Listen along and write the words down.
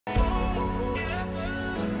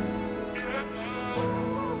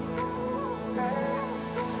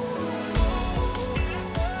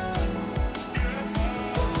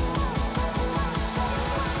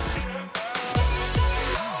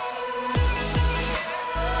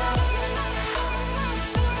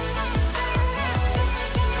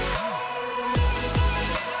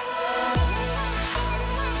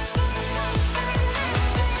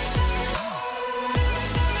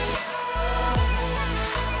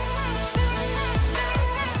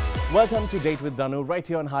Welcome to Date with Danu, right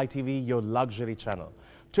here on Hi TV, your luxury channel.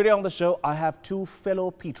 Today on the show, I have two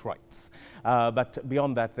fellow Peterites. But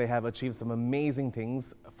beyond that, they have achieved some amazing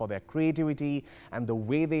things for their creativity and the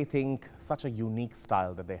way they think, such a unique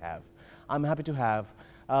style that they have. I'm happy to have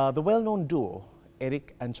the well-known duo,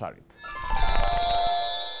 Eric and Charith.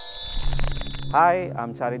 Hi,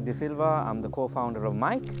 I'm Charith De Silva. I'm the co-founder of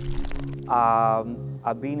Mike.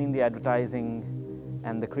 I've been in the advertising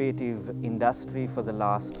and the creative industry for the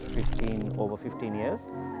last over 15 years,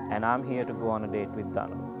 and I'm here to go on a date with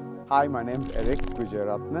Danu. Hi, my name is Eric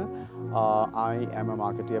Wijeratne. I am a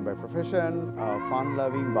marketer by profession, a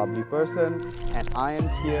fun-loving, bubbly person, and I am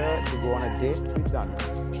here to go on a date with Danu.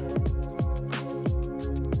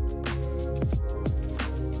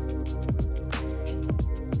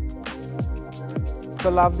 So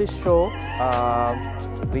love this show.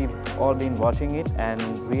 We've all been watching it and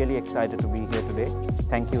really excited to be here today.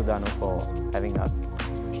 Thank you, Danu, for having us.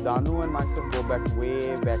 Danu and myself go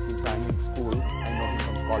way back in time in school. I know him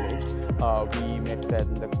from college. We met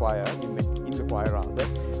in the choir. We met in the choir rather.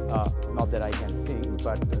 Not that I can sing,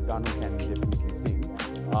 but Danu can definitely sing.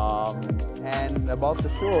 And about the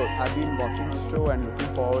show, I've been watching the show and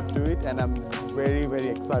looking forward to it, and I'm very, very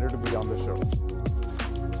excited to be on the show.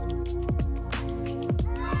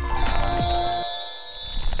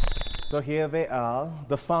 So here they are,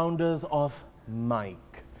 the founders of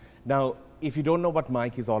Mike. Now, if you don't know what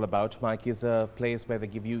Mike is all about, Mike is a place where they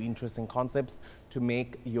give you interesting concepts to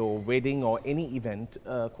make your wedding or any event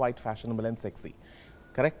quite fashionable and sexy.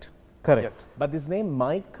 Correct? Correct. Yes. But this name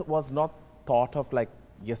Mike was not thought of like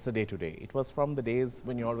yesterday, today. It was from the days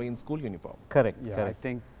when you all were in school uniform. Correct. Yeah, Correct. I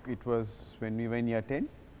think it was when we were in year 10.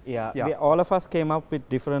 Yeah, Yeah. all of us came up with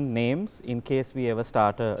different names in case we ever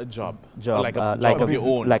start a job. like Or a, job of your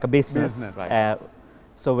own. like a business. Right.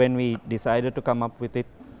 So when we decided to come up with it,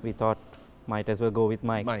 we thought might as well go with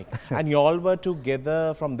Mike. Mike. And you all were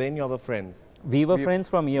together from then, you all were friends? We were friends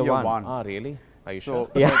from year one. Ah, really? Are you So, sure?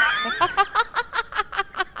 Yeah.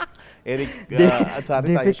 Eric,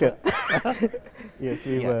 Charith, are you sure? Difficult. Yes,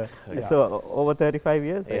 we Yeah. were. Yeah. So over 35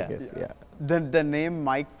 years, Yeah. I guess. Yeah. The name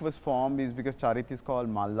Mike was formed is because Charith is called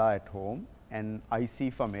Malla at home, and IC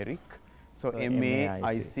from Eric. So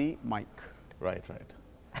M-A-I-C, Mike. Right, right.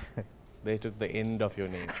 They took the end of your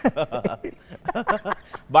name.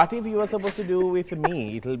 But if you were supposed to do with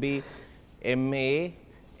me, it will be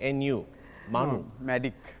M-A-N-U, Manu.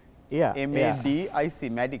 Madik. Yeah. M-A-D-I-C,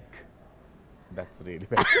 Madik. That's really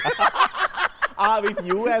bad. With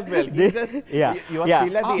you as well. He just, Yeah. You are yeah.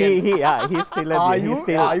 still at the end. He's still at the end. He's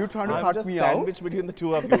still Are you trying to I'm cut just me out? sandwiched between the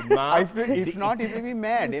two of you. Ma, If not, it will be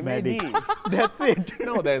mad. M-A-D. That's it.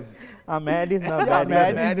 no, there's... Mad is not Yeah,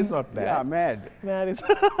 bad. mad is not bad. Yeah, mad. Mad is...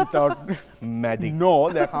 Without Madik. no,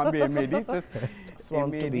 there can't be M-A-D. Just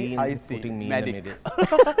want to be in, M-A-D-I-C, putting me Madik. in the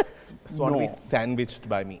middle. Just want to be No. sandwiched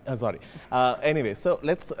by me. Sorry. Anyway, so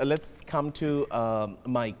let's come to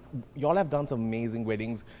Mike. Y'all have done some amazing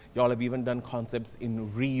weddings. Y'all have even done concepts in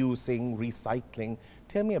reusing, recycling.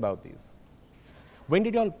 Tell me about these. When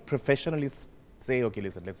did y'all professionally say, okay,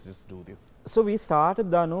 listen, let's just do this? So we started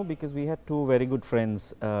Danu because we had two very good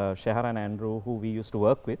friends, Shehar and Andrew, who we used to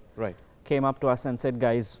work with. Right. Came up to us and said,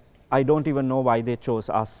 guys, I don't even know why they chose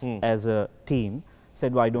us as a team.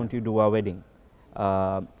 Said, why don't you do our wedding?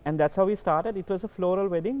 And that's how we started. It was a floral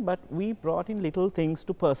wedding, but we brought in little things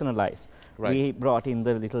to personalize. Right. We brought in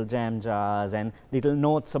the little jam jars and little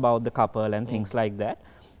notes about the couple and things like that.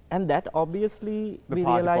 And that obviously The we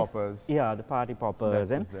party realized, poppers. yeah, the party poppers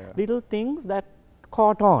That and was there. little things that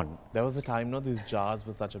caught on. There was a time, no, these jars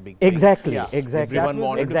were such a big thing. Exactly, Yeah. exactly. Everyone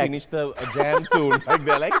wanted to finish the jam soon. Like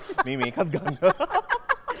they're like, me make a gun.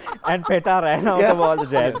 And PETA ran out of all the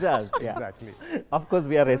jam jars. Yeah. Exactly. Of course,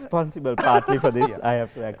 we are responsible partly for this. I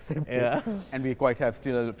have to accept it. Yeah. And we quite have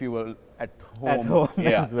still a few at home. At home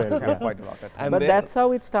Yeah. as well. We have yeah. quite a lot at home. And But then- that's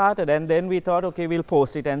how it started. And then we thought, okay, we'll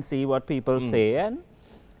post it and see what people say. And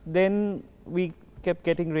then we kept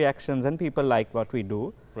getting reactions and people liked what we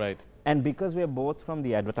do. Right. And because we are both from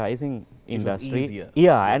the advertising It was industry, easier.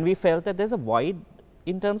 yeah, and we felt that there's a void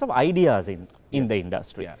in terms of ideas in the Yes.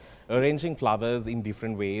 industry. Yeah. Arranging flowers in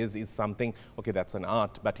different ways is something, okay, that's an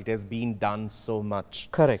art, but it has been done so much.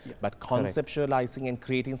 Correct. But conceptualizing and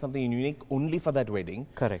creating something unique only for that wedding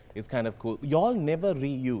Correct. is kind of cool. Y'all never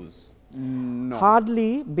reuse. No.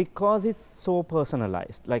 Hardly, because it's so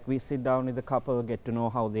personalized. Like we sit down with the couple, get to know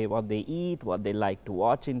how what they eat, what they like to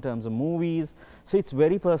watch in terms of movies. So it's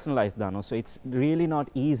very personalized, Danu. So it's really not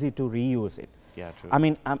easy to reuse it. Yeah, true. I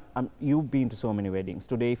mean, you've been to so many weddings.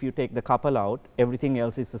 Today, if you take the couple out, everything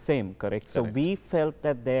else is the same, correct? So we felt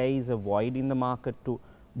that there is a void in the market to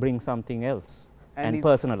bring something else. and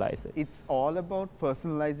personalize it. It's all about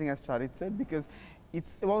personalizing, as Charith said, because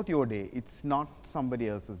it's about your day. It's not somebody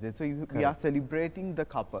else's day. So we are celebrating the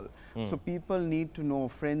couple. So people need to know,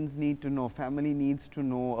 friends need to know, family needs to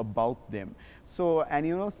know about them. So, and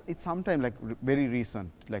you know, it's sometimes like very recent,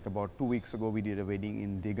 like about 2 weeks ago, we did a wedding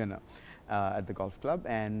in Digana at the golf club,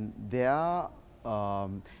 and there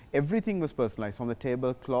everything was personalized, from the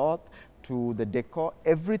tablecloth to the decor.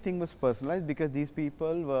 Everything was personalized because these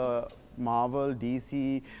people were Marvel,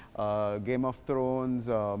 DC, Game of Thrones,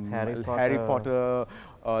 Harry Potter,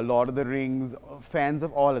 Lord of the Rings, fans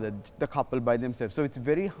of all of that, the couple by themselves. So it's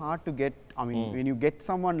very hard to get, I mean, when you get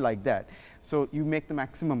someone like that, so you make the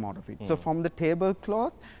maximum out of it. So from the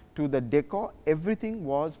tablecloth to the decor, everything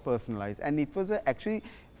was personalized. And it was actually,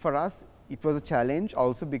 for us, it was a challenge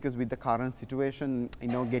also, because with the current situation, you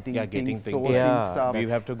know, getting things, sourcing stuff. We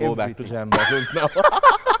have to go back to jam bottles now.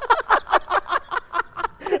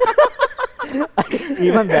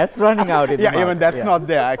 Even that's running out. Even that's not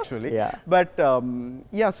there actually. But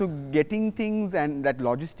yeah, so getting things and that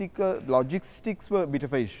logistics were a bit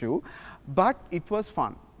of an issue, but it was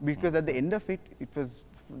fun because at the end of it, it was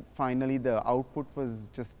finally the output was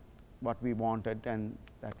just what we wanted, and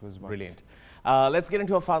that was what. Brilliant. Let's get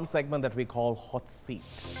into a fun segment that we call Hot Seat.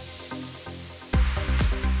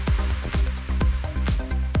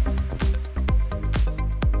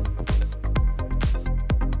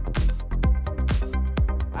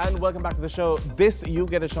 And welcome back to the show. This, you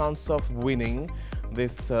get a chance of winning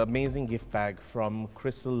this amazing gift bag from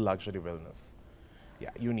Crystal Luxury Wellness. Yeah,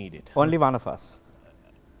 you need it. Only one of us.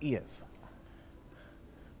 Yes.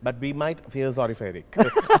 But we might feel sorry for Eric.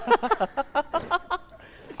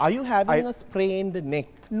 Are you having a sprained neck?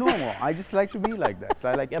 No, I just like to be like that.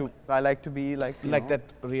 I like to be like that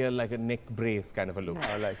real, like a neck brace kind of a look.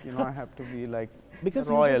 Yeah, like, you know, I have to be like because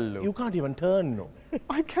royal look. You can't even turn, no.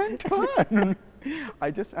 I can't turn.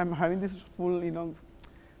 I'm having this full, you know,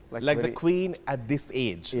 like the queen at this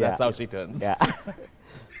age. That's how she turns. Yeah.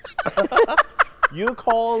 You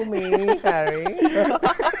call me, Harry.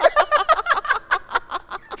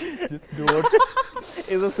 Just do it.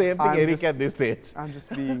 It's the same thing, Eric, at this age. I'm just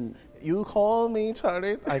being. You call me,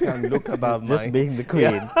 Charith. I can look above my. Just being the queen.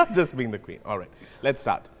 Yeah, just being the queen. All right, let's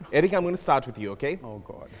start. Eric, I'm going to start with you, okay? Oh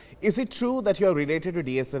God. Is it true that you're related to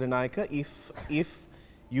D.S. Naika? If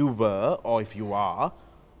you were, or if you are,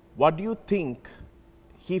 what do you think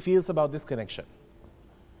he feels about this connection?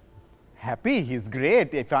 Happy. He's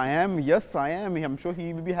great. If I am, yes, I am. I'm sure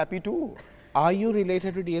he will be happy too. Are you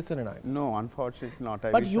related to D.S. Naika? No, unfortunately not.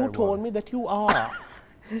 But you told me that you are.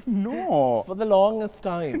 No. For the longest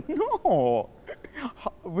time. No.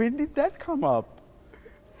 When did that come up?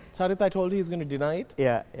 Charith, I told you he's going to deny it.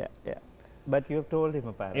 Yeah. But you have told him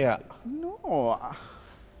apparently. Yeah. No.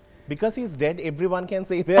 Because he's dead, everyone can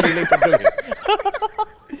say they're related to him.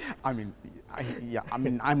 I mean,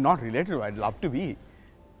 I'm not related to him. I'd love to be.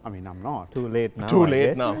 I mean, I'm not. Too late now. Too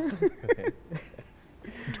late now.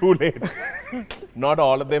 Too late. Not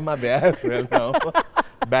all of them are there as well now.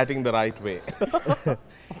 Batting the right way.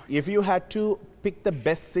 If you had to pick the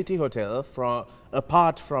best city hotel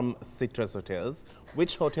apart from Citrus Hotels,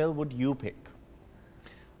 which hotel would you pick?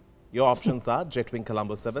 Your options are Jetwing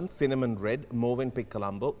Colombo 7, Cinnamon Red, Movenpick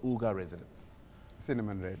Colombo, Uga Residence.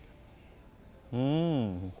 Cinnamon Red.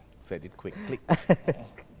 Said it quickly.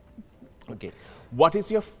 Okay. What is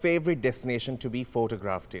your favorite destination to be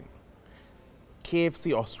photographed in?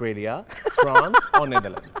 KFC Australia, France or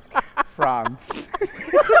Netherlands? France.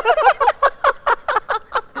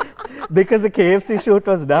 Because the KFC shoot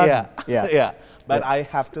was done. Yeah. But I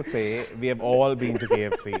have to say, we have all been to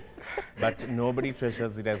KFC, but nobody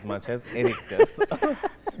treasures it as much as Eric does.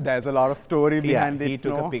 There's a lot of story behind it. He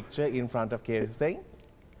took a picture in front of KFC saying,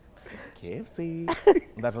 KFC.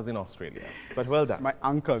 That was in Australia. But well done. My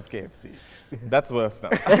uncle's KFC. That's worse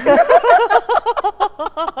now.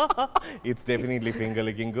 It's definitely finger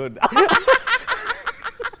licking good.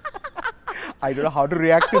 I don't know how to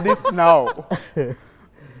react to this now.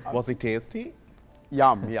 Was it tasty?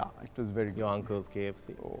 Yum, yeah. It was very good. Your uncle's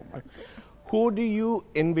KFC. Oh my God. Who do you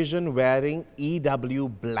envision wearing EW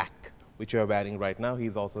Black, which you're wearing right now?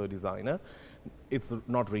 He's also a designer. It's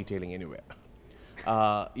not retailing anywhere.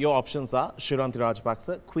 Your options are Shiranti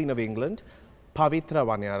Rajapaksa, Queen of England, Pavitra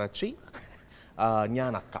Wanyarachi,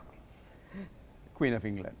 Nyanaka. Queen of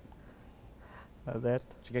England. That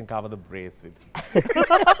She can cover the brace with.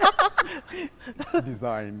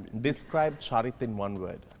 Design. Describe Charith in one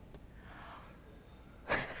word.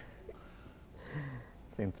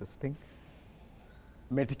 it's interesting.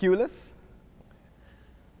 Meticulous.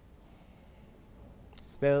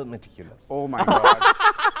 Spell meticulous. Oh my God.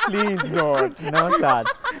 Please don't. No chance.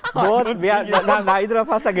 Both, we are, neither of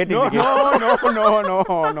us are getting No, together.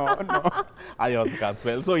 no. I also can't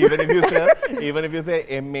spell. So even if you say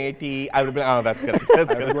M-A-T, I will be like, oh, that's correct. That's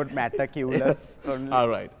I've correct. got metaculus only. All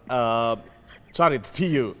right. Charith, to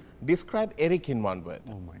you, describe Eric in one word.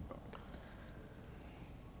 Oh my God.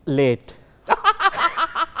 Late.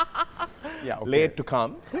 Yeah, okay. Late to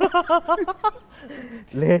come.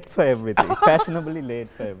 Late for everything. Fashionably late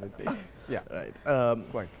for everything. Yeah, Right.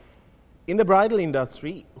 quite. In the bridal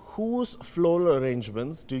industry, whose floral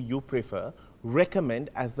arrangements do you prefer, recommend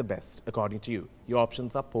as the best, according to you? Your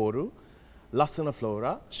options are Poru, Lasana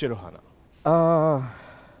Flora, Shirohana.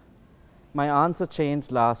 My answer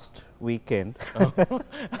changed last weekend.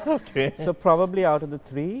 Okay. So probably out of the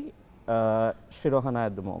three, Shirohana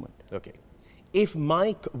at the moment. Okay. If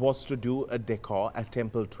Mike was to do a decor at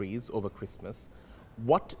Temple Trees over Christmas,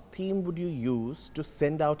 what theme would you use to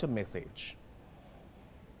send out a message?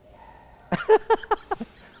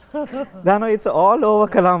 Danu, it's all over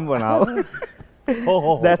Colombo now.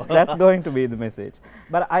 That's going to be the message.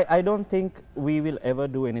 But I don't think we will ever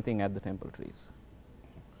do anything at the Temple Trees.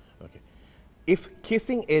 Okay. If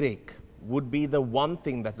kissing Eric would be the one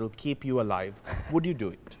thing that will keep you alive, would you do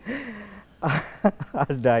it?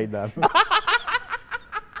 I'll die, Danu.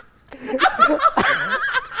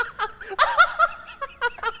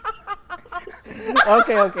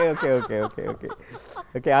 Okay.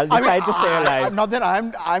 Okay, I'll decide to stay alive. Not that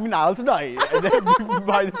I mean, I'll also die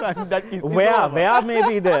by the time that is Where may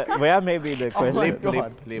be the question?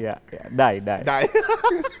 Lip. Yeah, die. Die.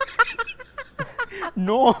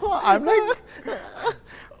 No, I'm like,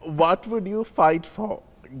 What would you fight for,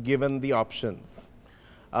 given the options?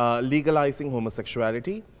 Legalizing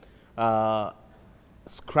homosexuality,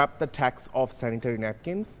 scrap the tax of sanitary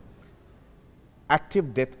napkins,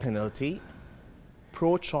 active death penalty,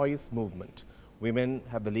 pro-choice movement. Women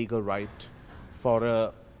have the legal right for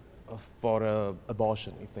a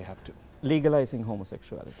abortion if they have to. Legalizing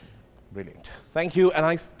homosexuality. Brilliant. Thank you. And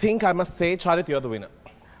I think I must say, Charith, you're the winner.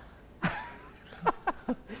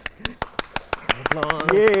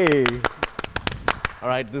 Applause. Yay! All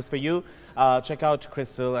right, this is for you. Check out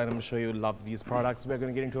Crystal, and I'm sure you'll love these products. We're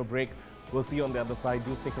going to get into a break. We'll see you on the other side.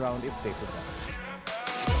 Do stick around. It's Stay With Us.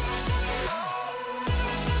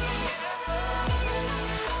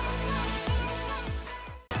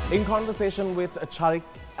 In conversation with Charith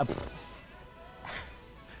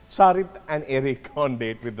and Eric on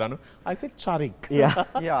Date with Danu. I said Charik. Yeah,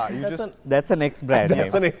 yeah, you That's just, that's an ex-brand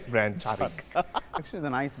That's name. an ex-brand, Charik. actually it's a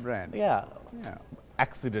nice brand. Yeah. Yeah.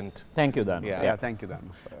 Accident. Thank you, Danu. Yeah. Yeah, thank you,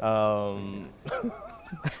 Dan.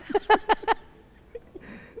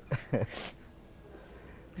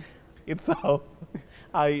 It's how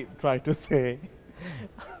I try to say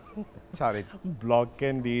Charik. block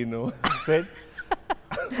and Dino. I said,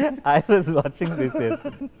 I was watching this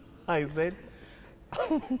yesterday. I said,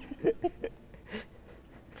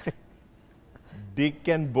 Dick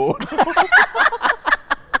and Bone.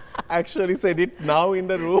 Actually said it now in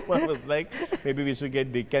the room. I was like, maybe we should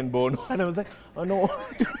get Dick and Bone. And I was like, oh no,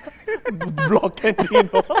 Block and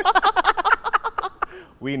Dino.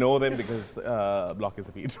 We know them because Block is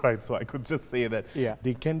a feed, right? So I could just say that. Yeah.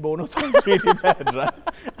 Dick and Bono sounds really bad,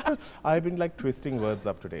 right? I've been like twisting words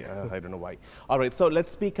up today. I don't know why. All right, so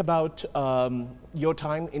let's speak about your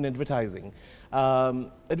time in advertising.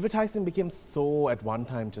 Advertising became so at one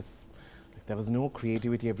time just, like, there was no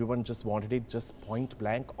creativity. Everyone just wanted it just point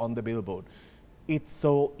blank on the billboard. It's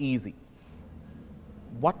so easy.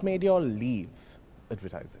 What made you all leave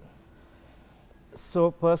advertising?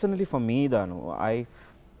 So personally for me, Danu,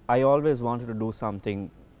 I always wanted to do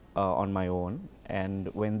something on my own, and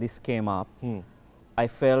when this came up, I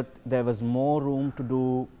felt there was more room to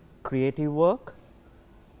do creative work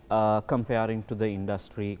comparing to the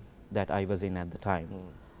industry that I was in at the time.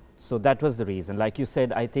 So that was the reason. Like you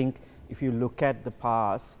said, I think if you look at the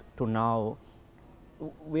past to now,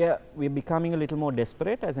 we're becoming a little more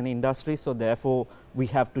desperate as an industry, so therefore we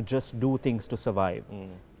have to just do things to survive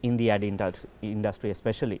in the ad industry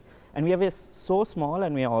especially. And we are so small,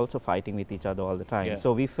 and we are also fighting with each other all the time. Yeah.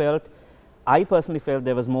 So we felt, I personally felt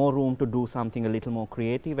there was more room to do something a little more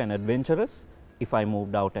creative and adventurous if I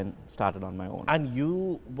moved out and started on my own. And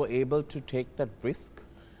you were able to take that risk?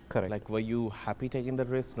 Correct. Like, were you happy taking the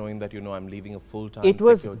risk, knowing that, you know, I'm leaving a full-time It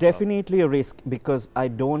was secure job? definitely a risk, because I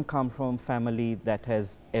don't come from family that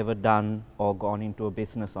has ever done or gone into a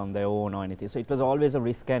business on their own or anything. So it was always a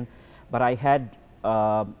risk, but I had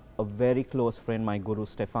a very close friend, my guru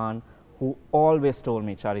Stefan, who always told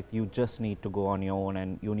me, Charith, you just need to go on your own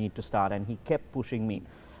and you need to start, and he kept pushing me.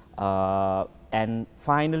 And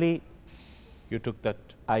finally, You took that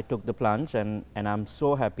I took the plunge, and I'm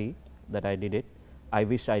so happy that I did it. I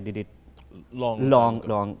wish I did it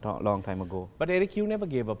long time ago. But Eric, you never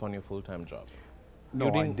gave up on your full-time job. No,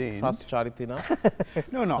 you I didn't didn't. trust Charith enough?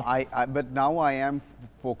 No, but now I am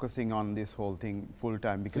focusing on this whole thing full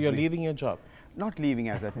time. Because So you're leaving your job? Not leaving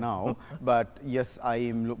as at now, but yes, I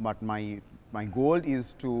am. But my goal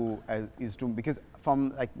is to because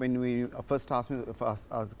from like when we first asked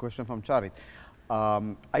the question from Charith,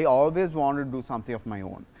 I always wanted to do something of my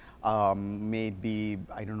own. Maybe,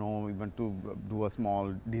 I don't know, even to do a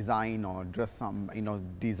small design or dress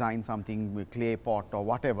design something with clay pot or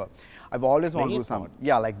whatever. I've always wanted to do something.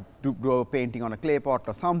 Yeah, like do painting on a clay pot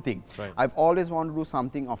or something. Right. I've always wanted to do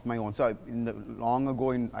something of my own. So long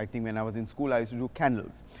ago, I think when I was in school, I used to do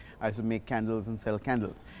candles. I used to make candles and sell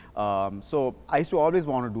candles. So I used to always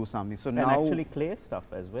want to do something. So and now actually clay stuff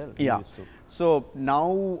as well. Yeah. So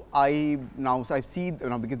now I see,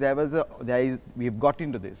 because we've got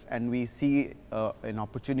into this and we see an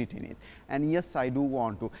opportunity in it. And yes, I do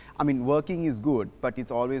want to. I mean, working is good, but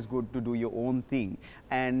it's always good to do your own thing.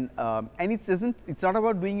 And it's not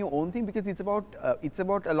about doing your own thing, because it's about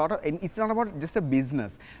a lot of, and it's not about just a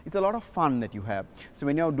business. It's a lot of fun that you have. So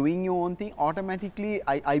when you're doing your own thing, automatically,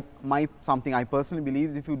 something I personally believe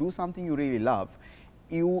is if you do something you really love,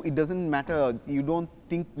 it doesn't matter. You don't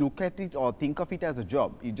look at it or think of it as a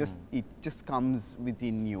job. It just comes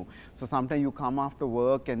within you. So sometimes you come after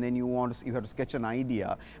work and then you have to sketch an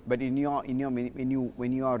idea. But when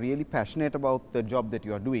you are really passionate about the job that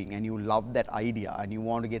you are doing and you love that idea and you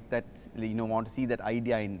want to get that, want to see that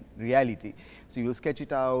idea in reality. So you'll sketch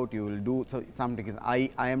it out. You will do something. I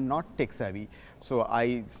am not tech savvy, so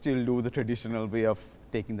I still do the traditional way of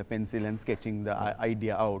taking the pencil and sketching the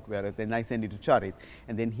idea out, whereas then I send it to Charith,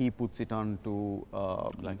 and then he puts it on to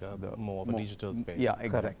like more of a digital space. Yeah,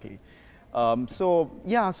 exactly. So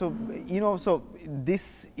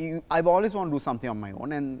I've always wanted to do something on my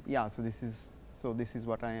own, and yeah, so this is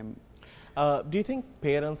what I am. Do you think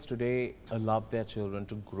parents today allow their children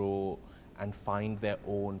to grow and find their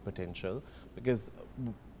own potential? Because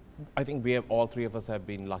I think all three of us have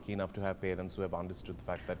been lucky enough to have parents who have understood the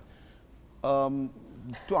fact that.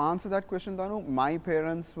 To answer that question, Danu, my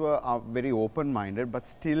parents are very open-minded, but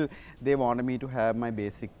still they wanted me to have my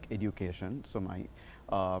basic education. So my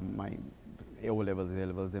O-levels,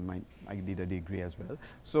 A-levels, I did a degree as well.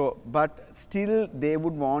 So, but still they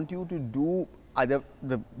would want you to do either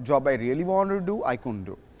the job I really wanted to do, I couldn't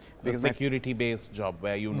do. A security-based job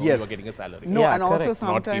where you know yes. you are getting a salary. No, yeah, and correct. also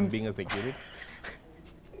sometimes not him being a security.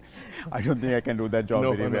 I don't think I can do that job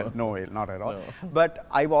very well. No way, not at all. No. But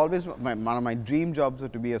I've always, one of my dream jobs was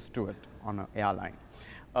to be a steward on an airline.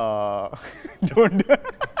 Don't.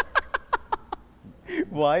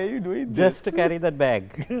 Why are you doing this? Just to carry that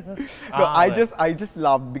bag. No, I just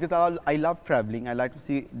love, because I love traveling. I like to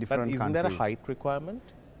see different countries. But isn't there a height requirement?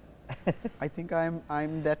 I think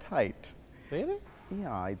I'm that height. Really?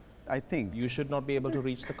 Yeah, I think. You should not be able to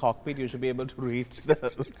reach the cockpit. You should be able to reach the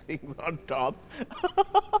things on top.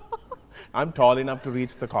 I'm tall enough to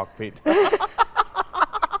reach the cockpit.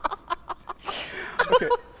 Okay,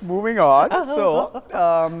 moving on. So,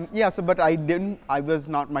 but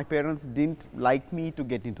my parents didn't like me to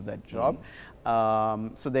get into that job.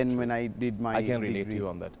 So then when I did my I can relate to you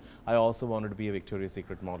on that. I also wanted to be a Victoria's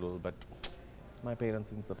Secret model, but my parents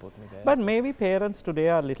didn't support me there. But maybe parents today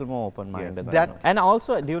are a little more open-minded. Yes, and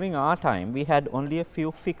also during our time, we had only a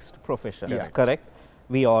few fixed professions, correct?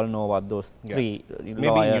 We all know what those three. Maybe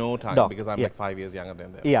in your time, because I'm like 5 years younger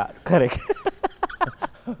than them. Yeah, correct.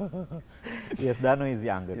 Yes, Danu is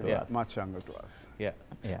younger to us. Much younger to us.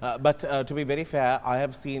 Yeah. But to be very fair,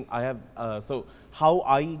 so how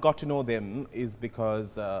I got to know them is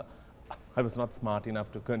because I was not smart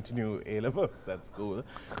enough to continue A-levels at school,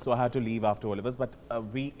 so I had to leave after O-levels. But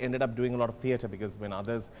we ended up doing a lot of theatre, because when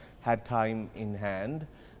others had time in hand,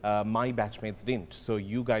 my batchmates didn't. So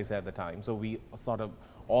you guys had the time. So we sort of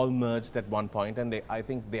all merged at one point, and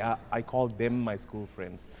I called them my school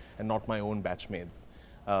friends and not my own batchmates.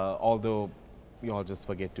 Although you all just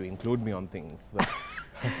forget to include me on things.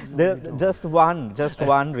 just one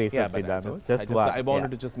recently, yeah, just one. I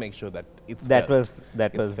wanted to just make sure that it's that felt.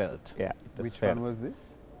 was felt. Yeah. Which one was this?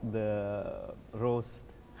 The roast.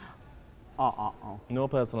 No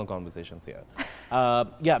personal conversations here.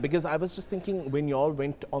 Yeah, because I was just thinking, when you all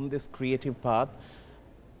went on this creative path,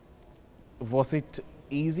 was it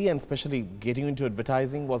easy? And especially getting into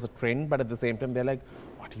advertising was a trend, but at the same time they're like,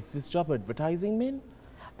 what is this job, advertising mean?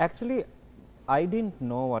 Actually, I didn't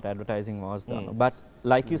know what advertising was, but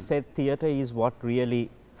like you said, theatre is what really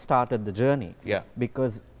started the journey. Yeah.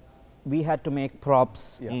 Because we had to make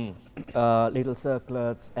props, little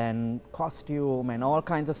circlets and costume and all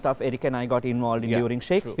kinds of stuff. Eric and I got involved in during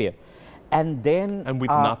Shakespeare. True. And then and with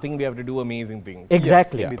nothing we have to do amazing things.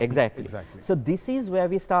 Exactly, Yes, exactly. So this is where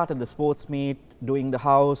we started the sports meet, doing the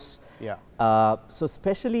house. So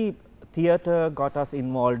especially theatre got us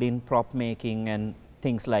involved in prop making and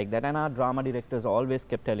things like that. And our drama directors always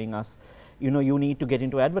kept telling us, you know, you need to get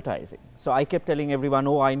into advertising. So I kept telling everyone,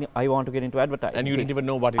 oh, I want to get into advertising. And you didn't even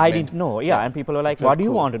know what it meant. I didn't know, and people were like, what do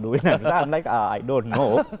you want to do in advertising? I'm like, I don't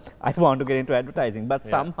know. I want to get into advertising. But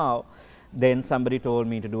somehow, then somebody told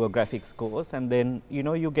me to do a graphics course, and then, you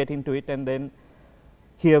know, you get into it, and then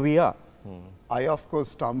here we are. I, of course,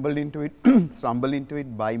 stumbled into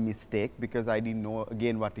it by mistake, because I didn't know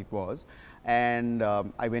again what it was. And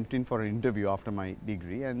I went in for an interview after my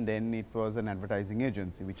degree, and then it was an advertising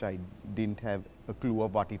agency, which I didn't have a clue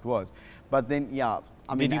of what it was. But then, I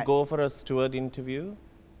mean, did you go for a steward interview?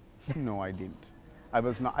 No, I didn't. I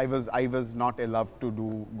was not allowed to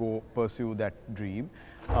go pursue that dream.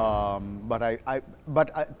 But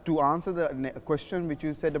to answer the question which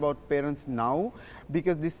you said about parents now,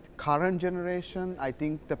 because this current generation, I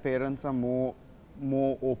think the parents are more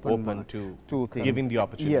open to things. Giving the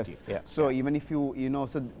opportunity. Yes. So even if you know,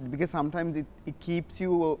 so because sometimes it keeps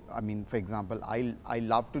you, I mean, for example, I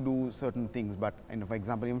love to do certain things, but, you know, for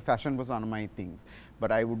example, even fashion was one of my things,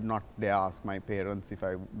 but I would not dare ask my parents if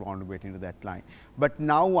I want to get into that line. But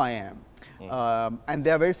now I am, and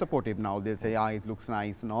they are very supportive now. They say, it looks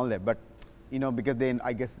nice and all that, but, you know, because then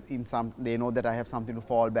I guess they know that I have something to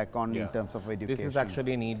fall back on in terms of education. This is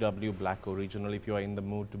actually an EW Black original. If you are in the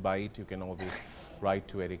mood to buy it, you can always write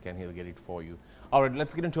to Eric and he'll get it for you. All right,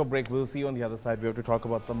 let's get into a break. We'll see you on the other side. We have to talk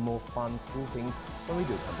about some more fun, cool things when we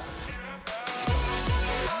do come back.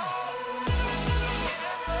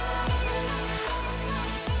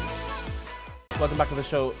 Welcome back to the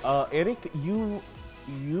show. Eric,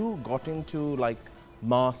 you got into like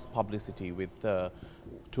mass publicity with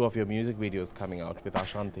two of your music videos coming out with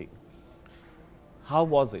Ashanti. How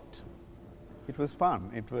was it? It was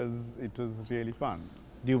fun. It was really fun.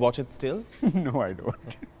 Do you watch it still? No, I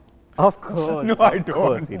don't. Of course. No, I don't. Of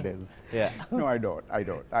course it is. Yeah. No, I don't. I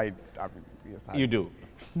mean, yes, You do?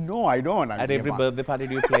 No, I don't. At every birthday party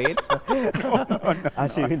you played?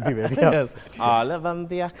 She will be very Yes.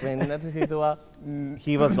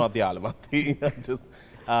 He was not the Alavanti.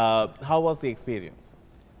 How was the experience?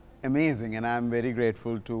 Amazing, and I'm very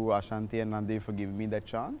grateful to Ashanti and Nandi for giving me that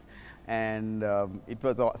chance. And it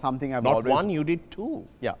was something I've always... Not one, you did two.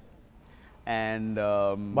 Yeah. And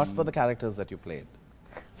what were the characters that you played?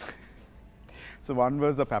 So one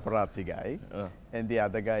was a paparazzi guy, and the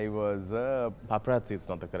other guy was a... Paparazzi is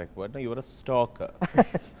not the correct word. No, you were a stalker.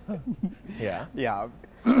 Yeah. Yeah.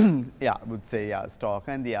 Yeah, I would say,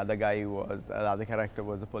 stalker, and the other guy was, the other character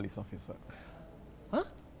was a police officer. Huh?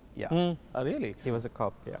 Yeah. Oh, really? He was a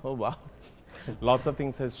cop, yeah. Oh, wow. Lots of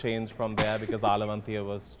things has changed from there because Alavantia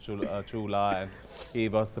was Chula and he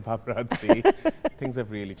was the paparazzi. Things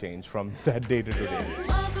have really changed from that day to today.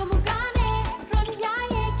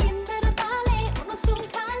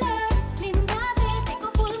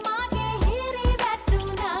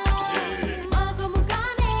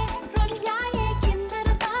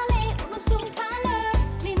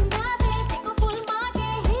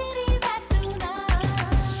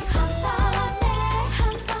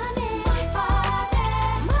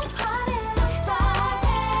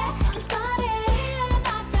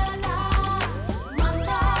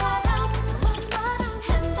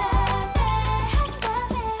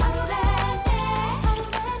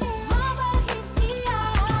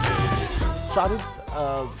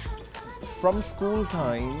 Charith, from school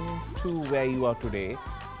time to where you are today,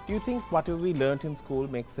 do you think whatever we learnt in school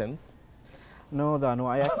makes sense? No, Danu,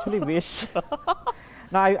 I actually wish.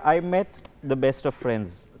 No, I met the best of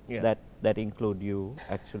friends that include you,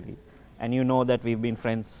 actually. And you know that we've been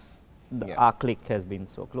friends, our clique has been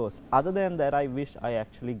so close. Other than that, I wish I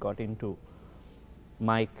actually got into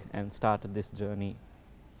mic and started this journey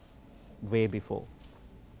way before.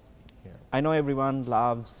 Yeah. I know everyone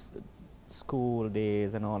loves school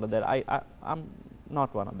days and all of that. I'm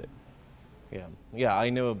not one of them. Yeah, yeah. I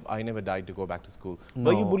never died to go back to school.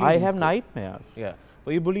 No, were you bullied I in have school? nightmares. Yeah.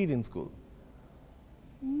 Were you bullied in school?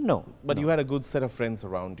 No. But you had a good set of friends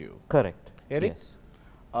around you. Correct. Eric? Yes.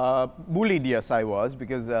 Bullied, yes, I was,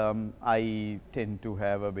 because I tend to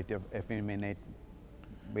have a bit of effeminate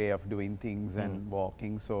way of doing things and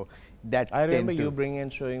walking. So that I remember you bringing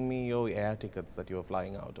and showing me your air tickets that you were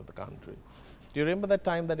flying out of the country. Do you remember that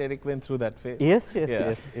time that Eric went through that phase? Yes.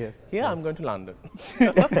 Yeah, I'm going to London.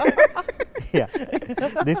 Yeah.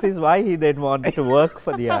 This is why he then wanted to work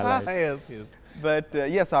for the airlines. Yes. But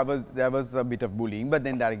yes, there was a bit of bullying, but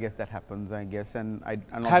then I guess that happens, I guess. And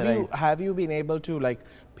have you been able to, like,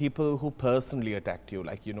 people who personally attacked you,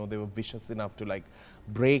 like, you know, they were vicious enough to, like,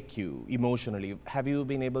 break you emotionally, have you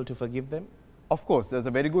been able to forgive them? Of course, there's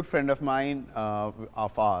a very good friend of mine,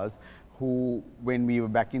 of ours, who, when we were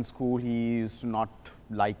back in school, he used to not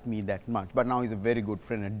like me that much, but now he's a very good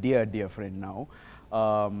friend, a dear, dear friend now.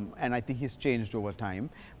 And I think he's changed over time.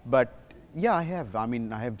 But yeah, I have. I mean,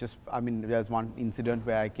 there's one incident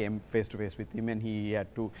where I came face to face with him, and he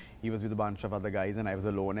was with a bunch of other guys, and I was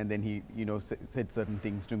alone, and then he, you know, said certain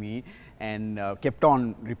things to me, and kept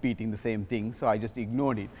on repeating the same thing, so I just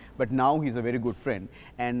ignored it. But now he's a very good friend,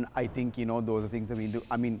 and I think, you know, those are things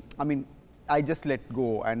I just let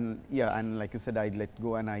go, and yeah, and like you said, I let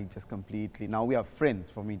go, and I just completely, now we are friends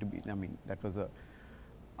for me to be, I mean, that was a,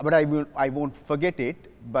 but I won't forget it,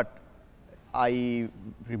 but I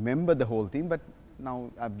remember the whole thing, but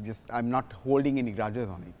now I'm not holding any grudges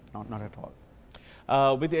on it, not at all.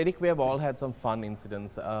 With Eric, we have all had some fun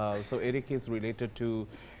incidents. So Eric is related to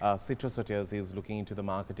Citrus Hotels. He's looking into the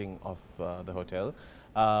marketing of the hotel.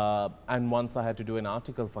 And once I had to do an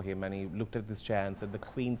article for him, and he looked at this chair and said, the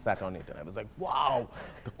Queen sat on it. And I was like, wow,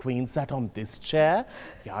 the Queen sat on this chair?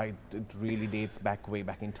 Yeah, it really dates back way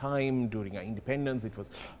back in time, during our independence. I was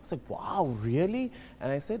like, wow, really?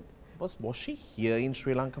 And I said, was she here in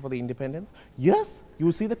Sri Lanka for the independence? Yes,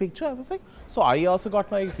 you see the picture? I was like, so I also got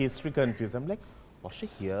my history confused. I'm like, was she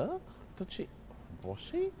here? Was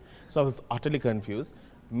she? So I was utterly confused.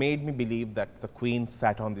 Made me believe that the Queen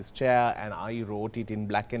sat on this chair, and I wrote it in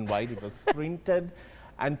black and white. It was printed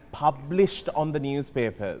and published on the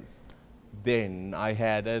newspapers. Then I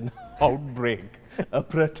had an outbreak, a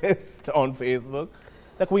protest on Facebook.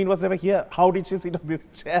 The Queen was never here. How did she sit on this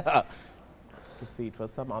chair? To see, it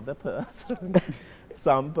was some other person,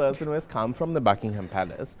 some person who has come from the Buckingham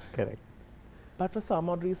Palace. Correct. But for some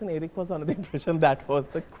odd reason, Eric was under the impression that was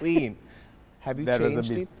the Queen. Have you changed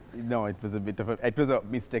it? No, it was a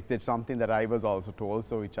mistake. That's something that I was also told,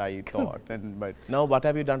 so which I thought. But now, what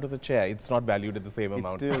have you done to the chair? It's not valued at the same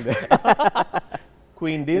amount. It's still there.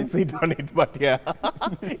 Queen didn't sit on it, but yeah,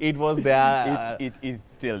 it was there. It's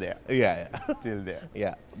still there. Yeah, yeah. Still there.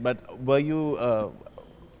 Yeah, but were you?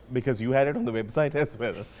 Because you had it on the website as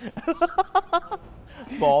well.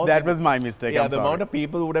 That was my mistake. Yeah, the amount of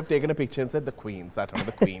people who would have taken a picture and said the Queen sat on it,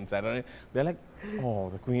 the Queen sat on it. They're like, oh,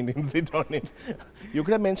 the Queen didn't sit on it. You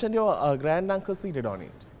could have mentioned your granduncle seated on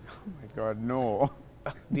it. Oh my God, no.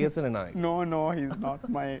 DSN and I. No, he's not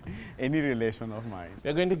any relation of mine.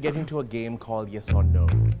 We're going to get into a game called Yes or No.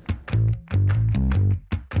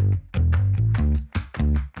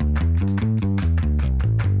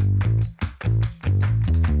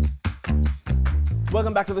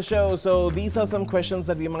 Welcome back to the show. So these are some questions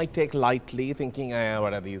that we might take lightly, thinking,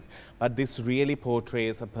 what are these? But this really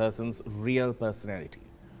portrays a person's real personality.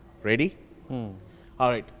 Ready? All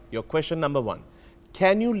right, your question number 1.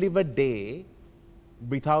 Can you live a day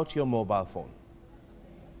without your mobile phone?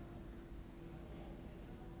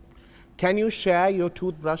 Can you share your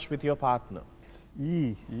toothbrush with your partner?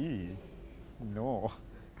 No.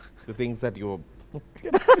 The things that you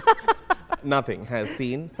nothing has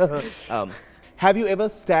seen. Have you ever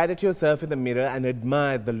stared at yourself in the mirror and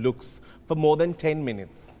admired the looks for more than 10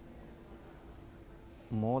 minutes?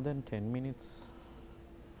 More than 10 minutes?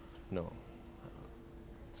 No.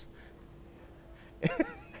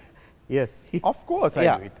 Yes. Of course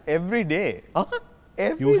I do it. Every day.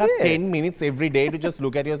 You have 10 minutes every day to just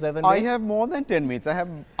look at yourself and I have more than 10 minutes. I have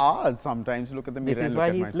hours sometimes to look at the mirror. This is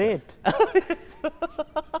why he's late.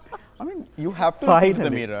 I mean, you have to look at the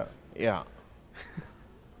mirror. Yeah.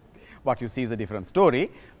 What you see is a different story,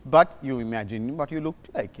 but you imagine what you look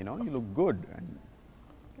like, you know, you look good. And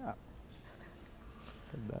yeah.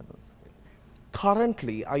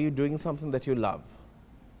 Currently, are you doing something that you love?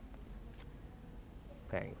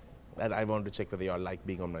 Thanks. And I want to check whether you like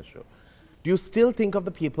being on my show. Do you still think of the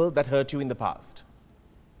people that hurt you in the past?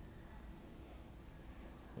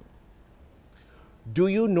 Do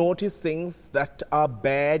you notice things that are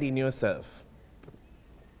bad in yourself?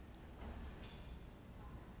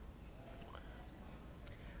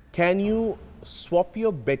 Can you swap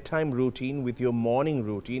your bedtime routine with your morning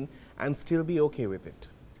routine and still be okay with it?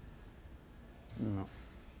 No.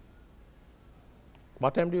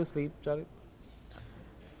 What time do you sleep, Charith?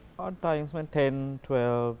 Odd times when 10,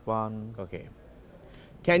 12, 1. Okay.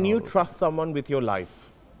 Can you trust someone with your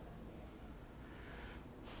life?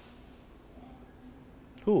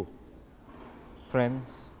 Who?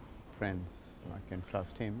 Friends. Friends. I can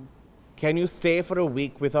trust him. Can you stay for a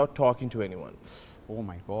week without talking to anyone? Oh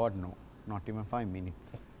my God, no. Not even 5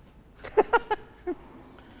 minutes.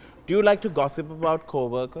 Do you like to gossip about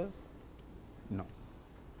co-workers? No.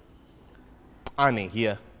 Ani,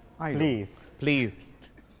 here. Please. Please.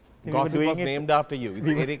 We were Gossip doing was it- named after you. It's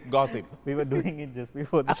Eric Gossip. We were doing it just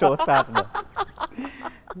before the show started.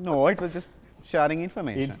 No, it was just sharing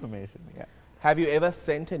information. Information, yeah. Have you ever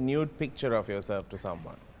sent a nude picture of yourself to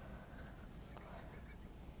someone?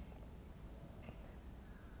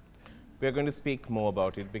 We are going to speak more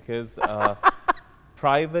about it because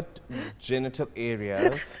private genital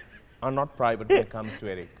areas are not private when it comes to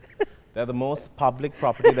Eric. They're the most public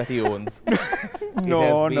property that he owns. It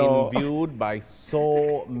has been viewed by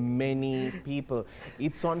so many people.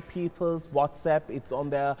 It's on people's WhatsApp, it's on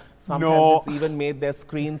their, sometimes it's even made their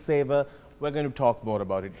screensaver. We're going to talk more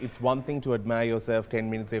about it. It's one thing to admire yourself 10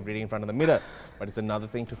 minutes every day in front of the mirror, but it's another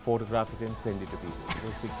thing to photograph it and send it to people.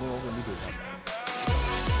 We'll speak more when we do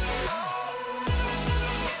that.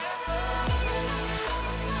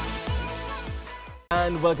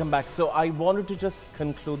 And welcome back. So I wanted to just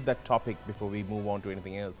conclude that topic before we move on to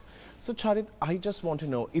anything else. So Charith, I just want to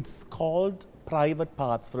know, it's called private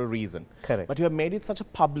parts for a reason. Correct. But you have made it such a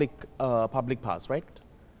public parts, right?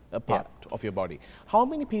 A part of your body. How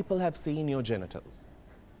many people have seen your genitals?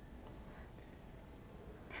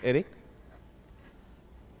 Eric?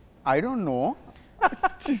 I don't know.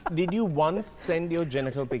 Did you once send your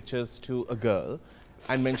genital pictures to a girl,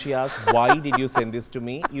 and when she asked, why did you send this to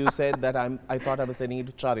me, you said that I thought I was sending it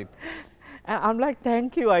to Charith. And I'm like,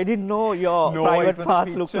 thank you. I didn't know your No, private it was a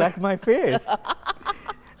parts look picture. like my face.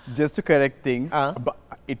 Just to correct things, Uh. but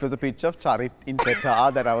it was a picture of Charith in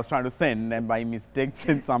Peta that I was trying to send, and by mistake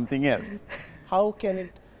sent something else. How can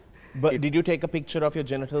it? But did you take a picture of your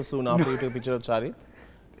genitals soon after you took a picture of Charith?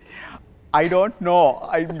 I don't know.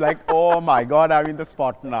 I'm like, oh my God, I'm in the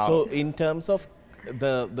spot now. So in terms of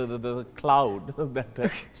the cloud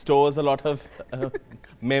that stores a lot of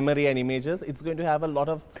memory and images, it's going to have a lot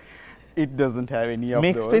of it doesn't have any of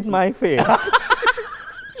Mixed those. with my face.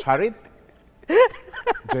 Charith,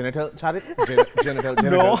 genital Charith, genital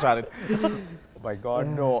No. Charith. Oh my God,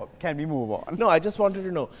 no. Can we move on? No, I just wanted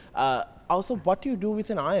to know. Also, what do you do with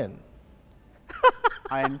an iron?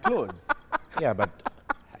 Iron clothes. Yeah, but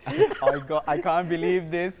I can't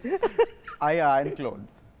believe this. I iron clothes.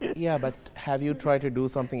 yeah, but have you tried to do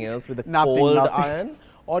something else with a Nothing, cold nothing. iron,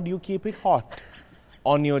 or do you keep it hot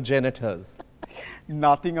on your genitals?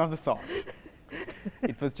 Nothing of the sort.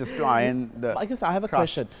 It was just to iron the. I guess I have a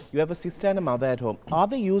crust. question. You have a sister and a mother at home. Are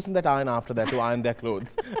they using that iron after that to iron their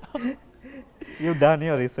clothes? You've done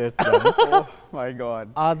your research, Danu. Oh my God.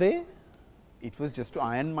 Are they? It was just to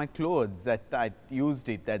iron my clothes that I used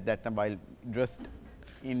it at that time while dressed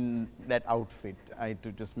in that outfit. I had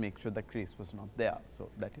to just make sure the crease was not there. So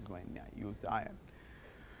that is when I used the iron.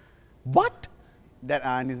 What? That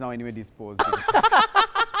iron is now anyway disposed.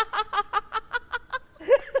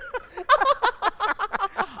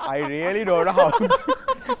 I really don't know how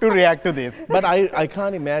to react to this. But I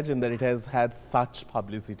can't imagine that it has had such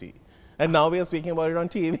publicity. And now we are speaking about it on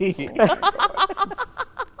TV.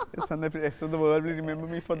 Yes, and the rest of the world will remember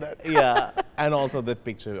me for that. Yeah, and also that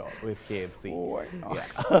picture with KFC. Oh, I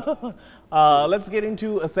know. Yeah. Let's get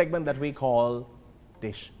into a segment that we call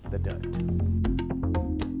Dish the Dirt.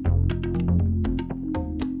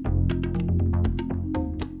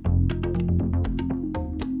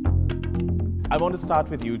 I want to start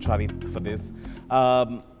with you, Charith, for this.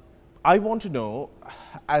 I want to know,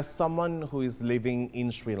 as someone who is living in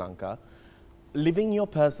Sri Lanka, living your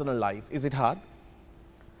personal life, is it hard?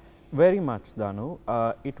 Very much, Danu.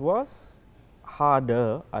 It was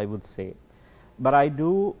harder, I would say, but I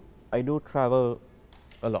do travel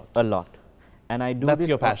A lot. a lot, and I do. That's this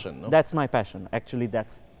your for- passion, no? That's my passion. Actually,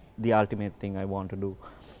 that's the ultimate thing I want to do.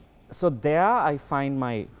 So there, I find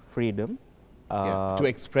my freedom. Yeah, to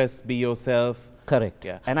express, be yourself. Correct.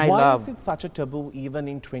 Yeah. And I Why love. is it such a taboo even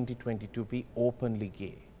in 2020 to be openly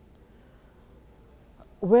gay?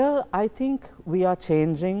 Well, I think we are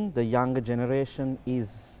changing. The younger generation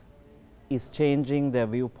is changing. Their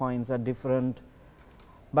viewpoints are different.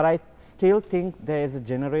 But I still think there is a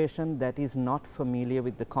generation that is not familiar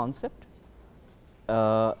with the concept.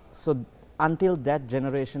 So until that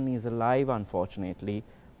generation is alive, unfortunately,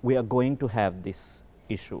 we are going to have this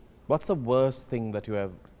issue. What's the worst thing that you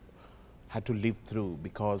have had to live through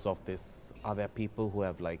because of this? Are there people who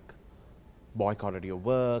have like boycotted your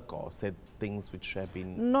work or said things which have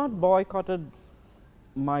been... Not boycotted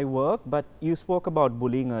my work, but you spoke about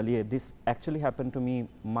bullying earlier. This actually happened to me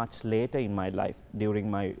much later in my life, during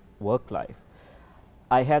my work life.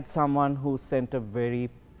 I had someone who sent a very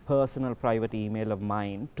personal private email of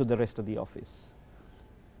mine to the rest of the office.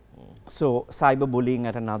 So cyberbullying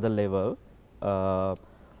at another level.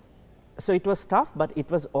 So it was tough, but it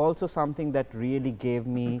was also something that really gave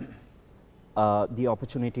me the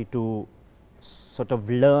opportunity to sort of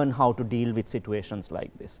learn how to deal with situations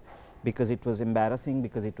like this, because it was embarrassing,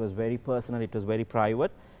 because it was very personal, it was very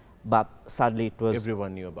private, but suddenly it was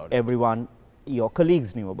Everyone knew about it. everyone, your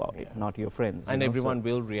colleagues knew about it, not your friends. And you know, everyone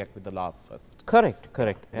will react with a laugh first. correct,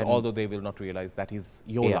 correct. And Although they will not realize that is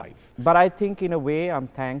your yeah. life. But I think in a way I'm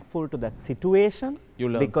thankful to that situation, You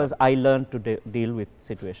learn because I learned to deal with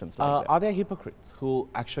situations like that. Are there hypocrites who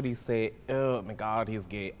actually say, oh my God, he's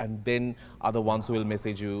gay, and then are the ones who will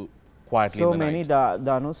message you quietly So in the many, night?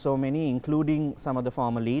 Danu, so many, including some of the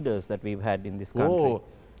former leaders that we've had in this country. Oh,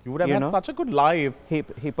 you would have You had know? such a good life.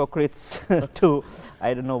 Hypocrites to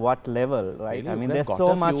I don't know what level, right? Really, I you mean, would have there's got so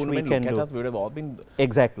a much few we women can look at do. us, we would have all been,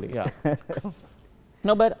 Exactly. yeah.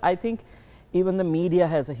 No, but I think even the media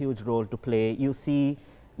has a huge role to play. You see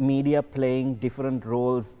media playing different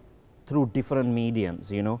roles through different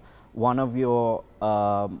mediums, you know. One of your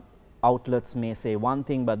outlets may say one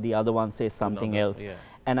thing, but the other one says something Another, else. yeah.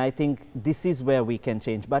 And I think this is where we can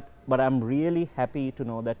change. But I'm really happy to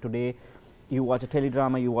know that today you watch a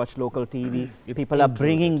teledrama, you watch local TV, It's people are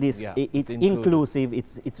bringing included, this, yeah, it's it's included. inclusive,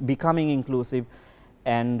 it's becoming inclusive.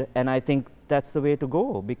 And I think that's the way to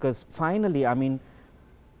go, because finally, I mean,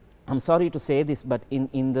 I'm sorry to say this, but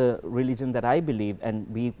in the religion that I believe, and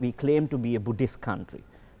we claim to be a Buddhist country,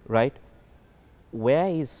 right? Where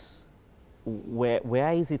is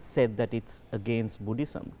it said that it's against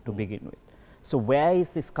Buddhism to begin with? So where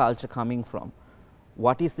is this culture coming from?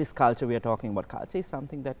 What is this culture we are talking about? Culture is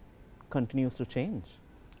something that continues to change,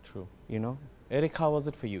 True. you know? Eric, how was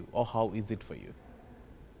it for you, or how is it for you?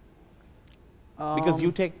 Because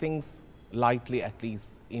you take things lightly, at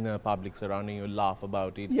least in a public surrounding, you laugh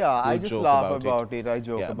about it. Yeah, I you just joke laugh about it. I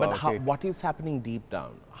joke Yeah, about but how, it. what is happening deep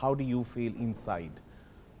down? How do you feel inside?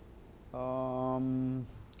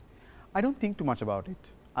 I don't think too much about it.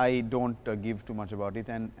 I don't give too much about it,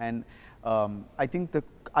 and I think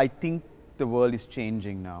the world is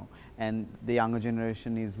changing now, and the younger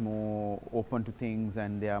generation is more open to things,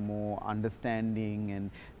 and they are more understanding, and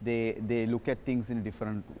they look at things in a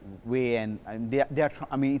different way, and they are.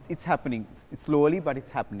 I mean, it's happening. It's slowly, but it's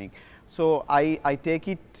happening. So I take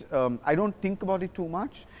it. I don't think about it too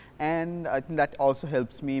much. And I think that also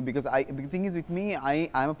helps me, because the thing is with me,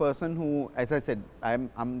 I'm a person who, as I said,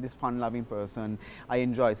 I'm this fun-loving person. I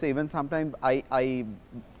enjoy. So even sometimes I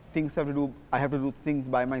have to do things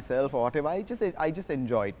by myself or whatever. I just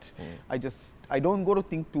enjoy it. I don't go to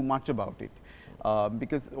think too much about it,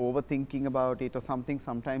 because overthinking about it or something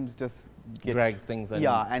sometimes just Drags things. And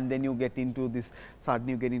and then you get into this.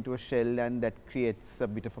 Suddenly you get into a shell, and that creates a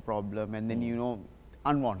bit of a problem. And then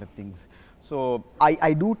unwanted things. So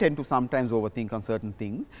I do tend to sometimes overthink on certain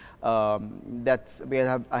things. That's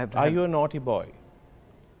where I have. Are you a naughty boy?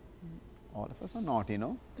 All of us are naughty,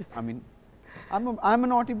 no? I mean, I'm a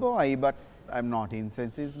naughty boy, but I'm naughty in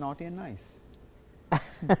sense is naughty and nice.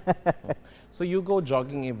 So you go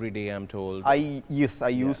jogging every day, I'm told. Yes, I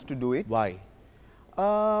used to do it. Why?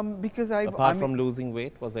 Because Apart from losing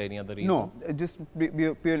weight, was there any other reason? No, just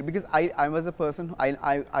purely because I was a person who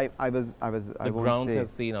I was The grounds have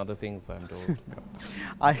seen other things, I'm told.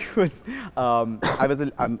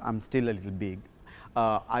 I'm still a little big.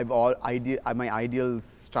 My ideal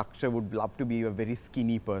structure would love to be a very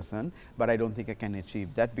skinny person, but I don't think I can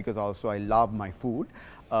achieve that, because also I love my food.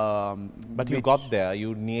 But you got there.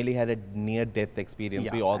 You nearly had a near-death experience.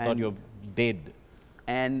 Yeah, We all thought you're dead.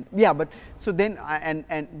 And yeah, but so then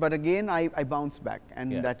but again I bounced back,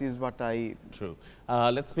 and Yeah. that is what I. True.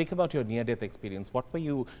 Let's speak about your near-death experience. What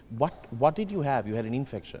did you have? You had an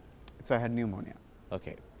infection. So I had pneumonia.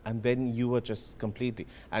 Okay. And then you were just completely,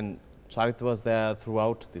 and Charith was there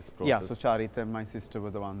throughout this process. Yeah, so Charith and my sister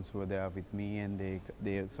were the ones who were there with me, and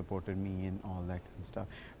they supported me and all that kind of stuff.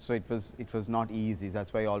 So it was not easy.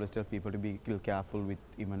 That's why I always tell people to be a little careful with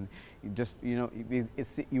even just you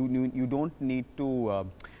don't need to.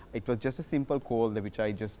 It was just a simple cold which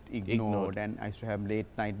I just ignored, and I used to have late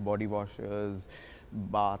night body washes,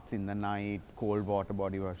 baths in the night, cold water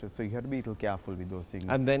body washes. So you have to be a little careful with those things.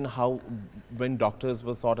 And then when doctors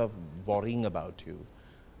were sort of worrying about you,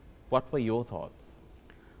 what were your thoughts?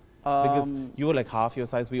 Because you were like half your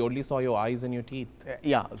size. We only saw your eyes and your teeth.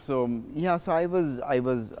 So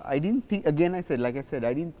I didn't think, again I said, I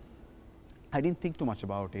didn't think too much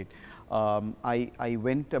about it. I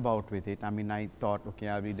went about with it. I mean, I thought, okay,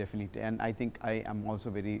 I will definitely, and I think I am also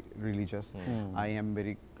very religious. I am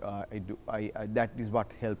very, that is what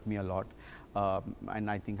helped me a lot. And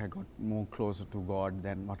I think I got more closer to God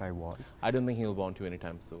than what I was. I don't think he'll want you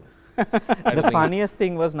anytime soon. The funniest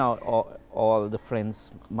thing was now all the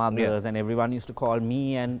friends, mothers, and everyone used to call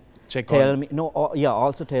me and check tell on. me, no,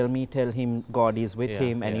 also tell him God is with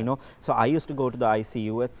him, and you know, so I used to go to the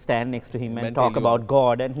ICU and stand next to him and talk about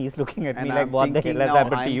God, and he's looking at me like, what the hell has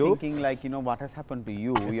happened to you? I'm thinking like, you know, what has happened to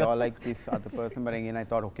you? You're like this other person, but again, I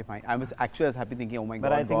thought, okay, fine. I was actually happy thinking, oh my God,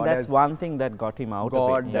 but I think God that's one thing that got him out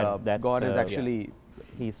of it. That God has actually,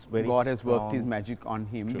 he's very God has strong. worked his magic on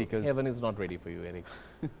him. True. Because Heaven is not ready for you, Eric.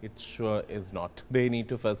 It sure is not. They need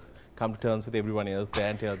to first come to terms with everyone else there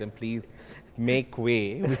and tell them, please make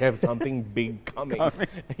way. We have something big coming.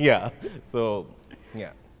 Yeah. So,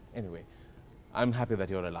 yeah. Anyway, I'm happy that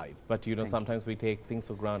you're alive. But you know, sometimes we take things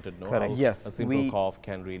for granted. No? Correct. How Yes. a simple cough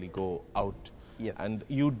can really go out. Yes. And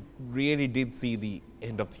you really did see the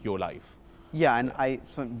end of your life. Yeah, and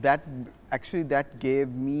so that actually that gave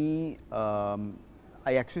me.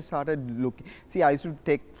 I actually started looking. See, I used to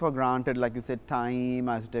take for granted, like you said, time.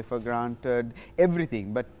 I used to take for granted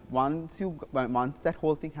everything. But once that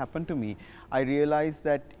whole thing happened to me, I realized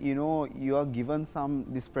that, you know, you are given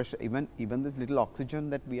this pressure, even this little oxygen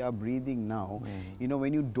that we are breathing now. You know,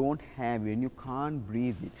 when you don't have it, when you can't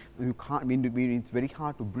breathe it, when it's very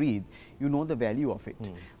hard to breathe, you know the value of it.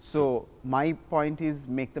 So my point is,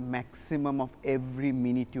 make the maximum of every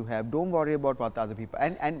minute you have. Don't worry about what other people,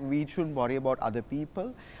 and we shouldn't worry about other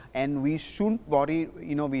people, and we shouldn't worry,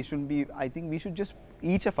 you know, we shouldn't be, I think we should just,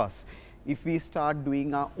 each of us, if we start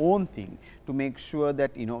doing our own thing to make sure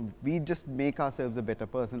that, you know, we just make ourselves a better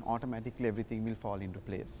person, automatically everything will fall into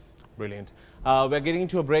place. Brilliant. We're getting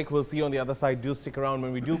into a break. We'll see you on the other side. Do stick around.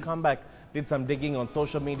 When we do come back, did some digging on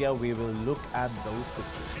social media. We will look at those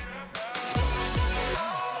pictures.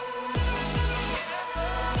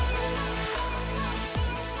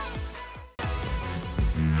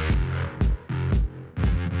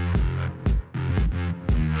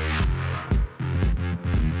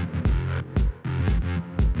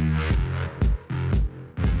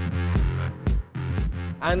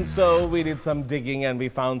 And so we did some digging and we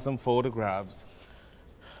found some photographs.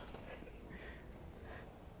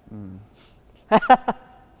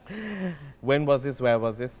 When was this? Where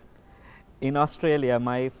was this? In Australia,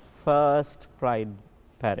 my first Pride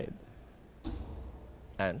parade.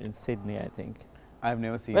 And in Sydney, I think. I've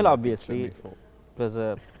never seen. Well, obviously, it was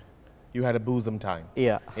a. You had a bosom time.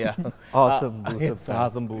 Yeah. Yeah. Awesome bosom. Yes,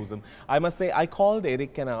 awesome bosom. I must say, I called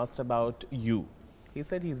Eric and asked about you. He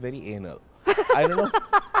said he's very anal. I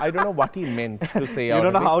don't know what he meant to say. You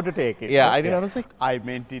don't know how to take it. Yeah, I didn't know. I was like, I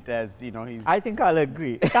meant it as, you know, he's. I think I'll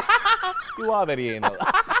agree. You are very anal.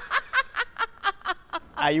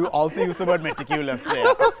 You also use the word meticulous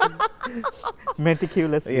there.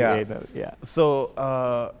 Meticulously anal, yeah. So,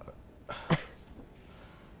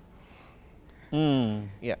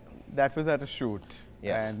 yeah. That was at a shoot.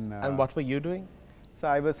 Yeah. And what were you doing? So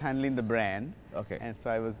I was handling the brand. Okay. And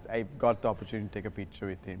so I got the opportunity to take a picture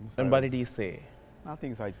with him. So And what did he say?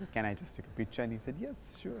 Nothing. So I said, can I just take a picture? And he said,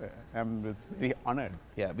 yes, sure. I was very honored.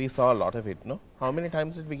 Yeah, we saw a lot of it, no? How many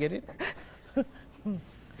times did we get it?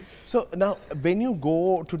 So now, when you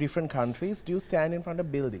go to different countries, do you stand in front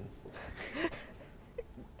of buildings?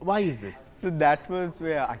 Why is this? So that was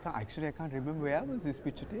where I can't remember where was this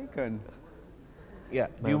picture taken. Yeah.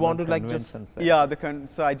 Do you want to like just yeah,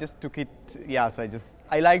 so I just took it. Yeah, so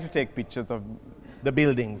I like to take pictures of the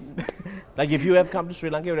buildings. Like if you have come to Sri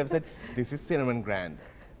Lanka, you would have said, "This is Cinnamon Grand."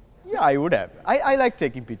 Yeah, I would have. I like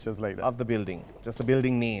taking pictures like that of the building, just the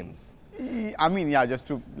building names. I mean, yeah, just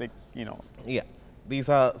to like, you know. Yeah. These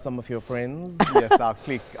are some of your friends. Yes, our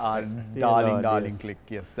clique, our darling clique.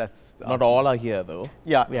 Yes, that's. Not all are here though.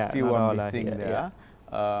 Yeah, yeah, few are missing here, there.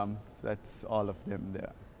 So that's all of them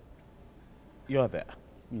there. You're there.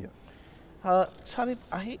 Yes. Charith,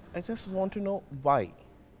 I just want to know why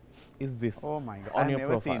is this on your profile? I've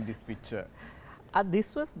never seen this picture.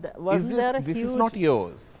 This was, wasn't there a this huge... is not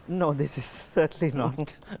yours. No, this is certainly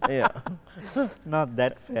not. Yeah. Not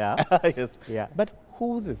that fair. Yes. Yeah. But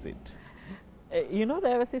whose is it? You know,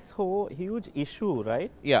 there was this whole huge issue,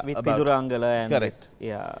 right? Yeah, with about Pidurangala and correct. this,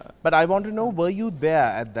 yeah. But I want to know, were you there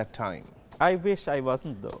at that time? I wish I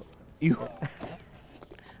wasn't though. You.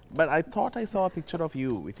 But I thought I saw a picture of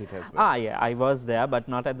you with it as well. Ah, yeah, I was there, but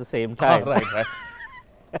not at the same time. Right.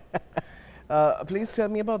 Please tell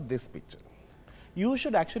me about this picture. You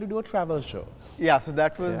should actually do a travel show. Yeah, so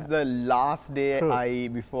that was the last day True.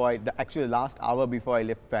 actually last hour before I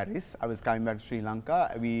left Paris. I was coming back to Sri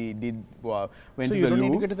Lanka. We did went so to the you don't Louvre.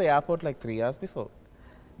 need to get to the airport like 3 hours before?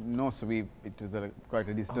 No, so it was quite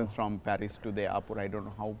a distance from Paris to the airport. I don't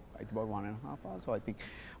know how, it's about 1.5 hours, so I think.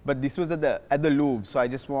 But this was at the Louvre, so I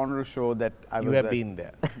just wanted to show that I was. You have been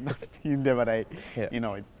there. Not been there, but you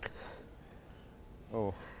know,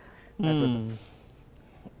 that was.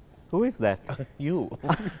 Who is that? You.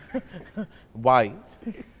 Why?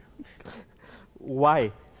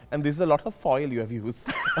 Why? And this is a lot of foil you have used.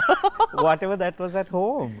 Whatever that was at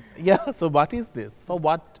home. Yeah, so what is this? For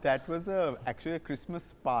what? That was actually a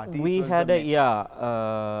Christmas party. We It was had the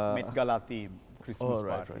a Met Gala theme Christmas Oh,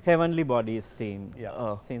 right, party. right. heavenly bodies theme. Yeah.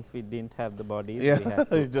 Oh. Since we didn't have the bodies, Yeah, we had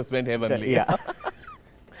to. it just went heavenly. Yeah.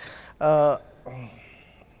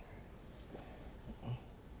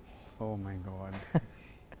 Oh my God.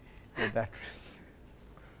 Yeah,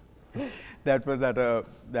 that was at a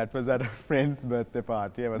friend's birthday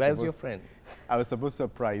party. Where's your friend? I was supposed to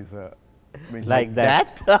surprise her. when Like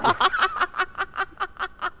that.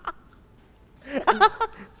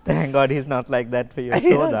 Thank God he's not like that for your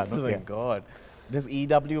show, Yes, Danu. oh my Yeah. God. Does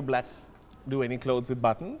EW Black do any clothes with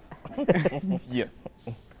buttons? Yes.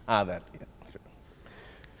 That, yeah.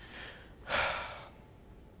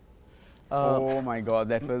 Oh my God,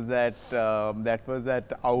 that was at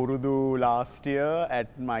Aurudu last year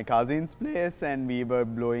at my cousin's place, and we were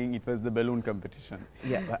blowing. It was the balloon competition.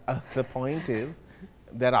 Yeah, but, the point is,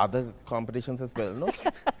 there are other competitions as well, no?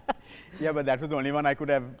 Yeah, but that was the only one I could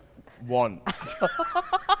have. One.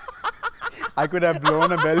 I could have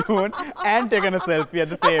blown a balloon and taken a selfie at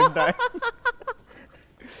the same time.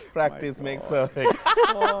 Practice makes perfect.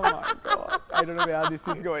 Oh my God, I don't know where this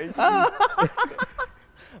is going.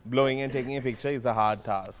 Blowing and taking a picture is a hard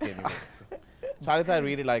task anyway. Charith, I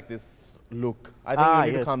really like this look. I think you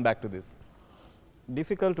need to Yes. come back to this.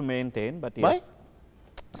 Difficult to maintain, but Why? yes.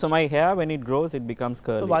 So my hair, when it grows, it becomes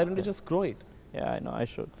curly. So why don't you just grow it? Yeah, I know, I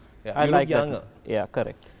should. Yeah, I you like look that. younger. Yeah,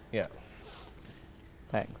 correct. Yeah.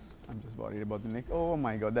 Thanks. I'm just worried about the neck. Oh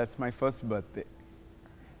my God, that's my first birthday.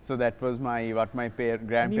 So that was my And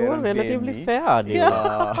grandparents you were gave relatively me. fair, Adil.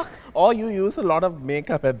 Yeah. Or you use a lot of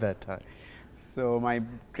makeup at that time. So my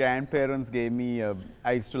grandparents gave me.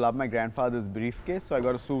 I used to love my grandfather's briefcase, so I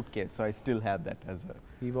got a suitcase. So I still have that as a.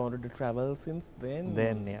 He wanted to travel since then.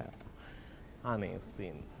 Then, yeah.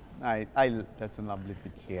 Amazing. That's a lovely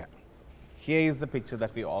picture. Yeah. Here is the picture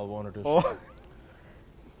that we all wanted to Oh.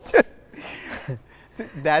 show. See,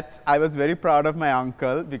 I was very proud of my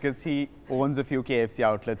uncle because he owns a few KFC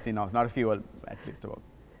outlets in Aussie, not a few, at least about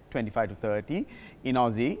 25 to 30 in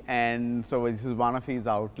Aussie. And so this is one of his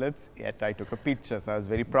outlets, yet I took a picture. So I was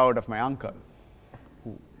very proud of my uncle,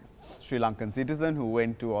 who Sri Lankan citizen who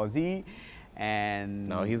went to Aussie. And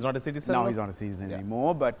Now he's not a citizen? Now no? he's not a citizen Yeah.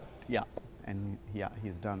 anymore, but yeah. And yeah,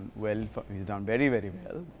 he's done well, he's done very, very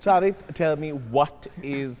well. Charith, tell me, what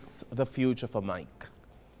is the future for Mike?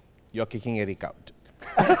 You're kicking Eric out.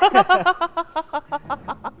 It's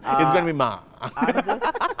going to be Ma.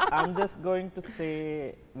 I'm just going to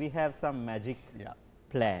say we have some magic Yeah.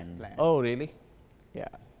 plan. Oh, really? Yeah.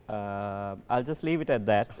 I'll just leave it at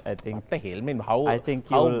that. I think. What the hell? I mean, how? I think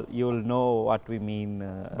how- you'll know what we mean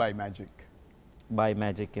By magic. by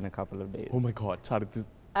magic in a couple of days. Oh my God, Charith,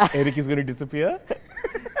 Eric is going to disappear?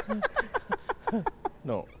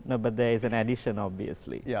 No. No, but there is an addition,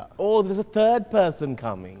 obviously. Yeah. Oh, there's a third person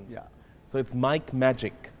coming. Yeah. So it's Mike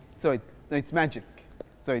Magic. So it's magic.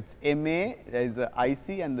 So it's MA, there's a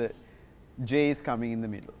IC, and the J is coming in the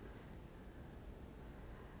middle.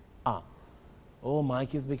 Ah. Oh,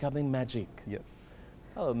 Mike is becoming magic. Yes.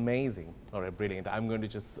 Oh, amazing. All right, brilliant. I'm going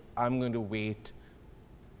to wait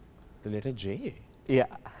the letter J. Yeah.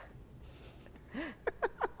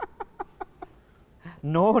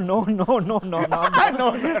 No, not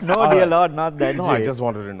that. No, dear Lord, not that. No, J. I just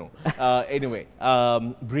wanted to know. Anyway,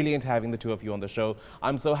 brilliant having the two of you on the show.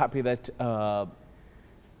 I'm so happy that, that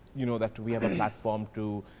we have a platform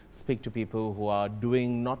to speak to people who are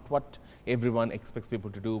doing not what everyone expects people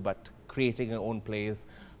to do, but creating their own place,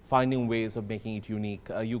 finding ways of making it unique.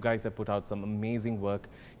 You guys have put out some amazing work.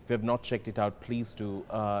 If you have not checked it out, please do.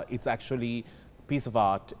 It's actually a piece of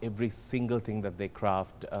art, every single thing that they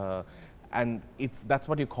craft. And that's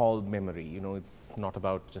what you call memory. You know, it's not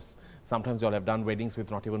about just, sometimes you all have done weddings with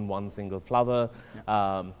not even one single flower,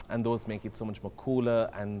 and those make it so much more cooler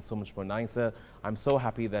and so much more nicer. I'm so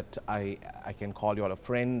happy that I can call you all a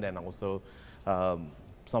friend, and also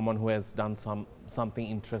someone who has done something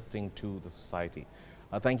interesting to the society.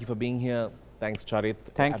 Thank you for being here. Thanks, Charith.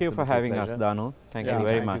 Thank you for Absolutely a having us, pleasure. Danu. Thank you very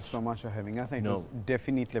Thank much. you so much for having us. It No. was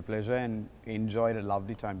definitely a pleasure, and enjoyed a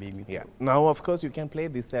lovely time being with Yeah. you. Now, of course, you can play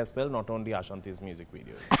this as well, not only Ashanti's music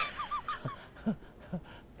videos.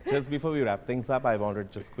 Just before we wrap things up, I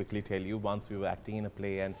wanted to just quickly tell you, once we were acting in a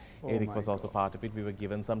play and Eric my was also God. part of it, we were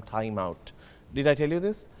given some time out. Did I tell you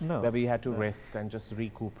this? No. Where we had to rest and just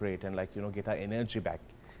recuperate and get our energy back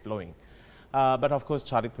flowing. But of course,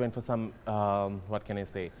 Charith went for some, what can I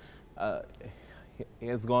say? He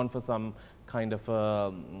has gone for some kind of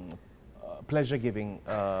pleasure-giving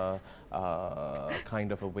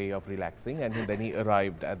kind of a way of relaxing, and then he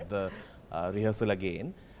arrived at the rehearsal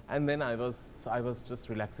again. And then I was just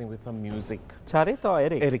relaxing with some music. Charith or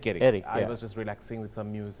Eric? Eric. I was just relaxing with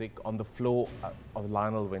some music on the floor of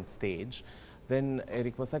Lionel went stage. Then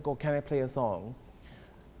Eric was like, oh, can I play a song?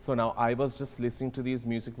 So now I was just listening to these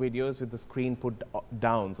music videos with the screen put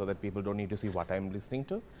down so that people don't need to see what I'm listening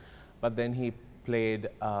to. But then he played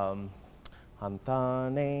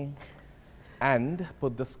Hantane and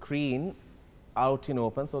put the screen out in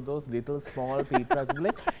open, so those little small people will be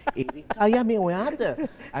like, Erika, me oyada.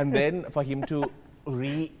 And then for him to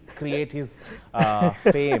recreate his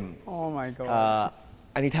fame. Oh my God.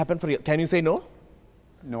 And it happened for you. Can you say no?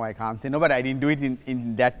 No, I can't say no, but I didn't do it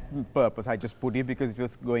in that purpose. I just put it because it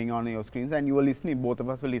was going on your screens and you were listening, both of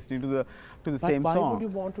us were listening to the same why song. Why would you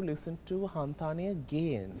want to listen to Hantane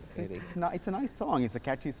again, Eric? It's a nice song, it's a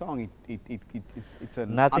catchy song. It's a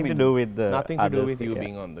Nothing to do with the nothing to do with you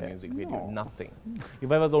being on the music video, nothing.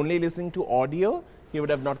 If I was only listening to audio, he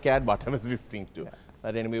would have not cared what I was listening to.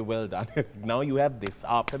 But anyway, well done. Now you have this.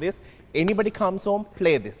 After this, anybody comes home,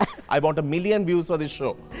 play this. I want 1 million views for this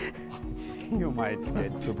show. You might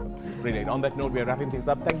get super. Brilliant. On that note, we are wrapping things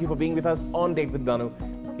up. Thank you for being with us on Date with Danu.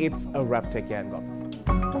 It's a wrap. Take care and God bless.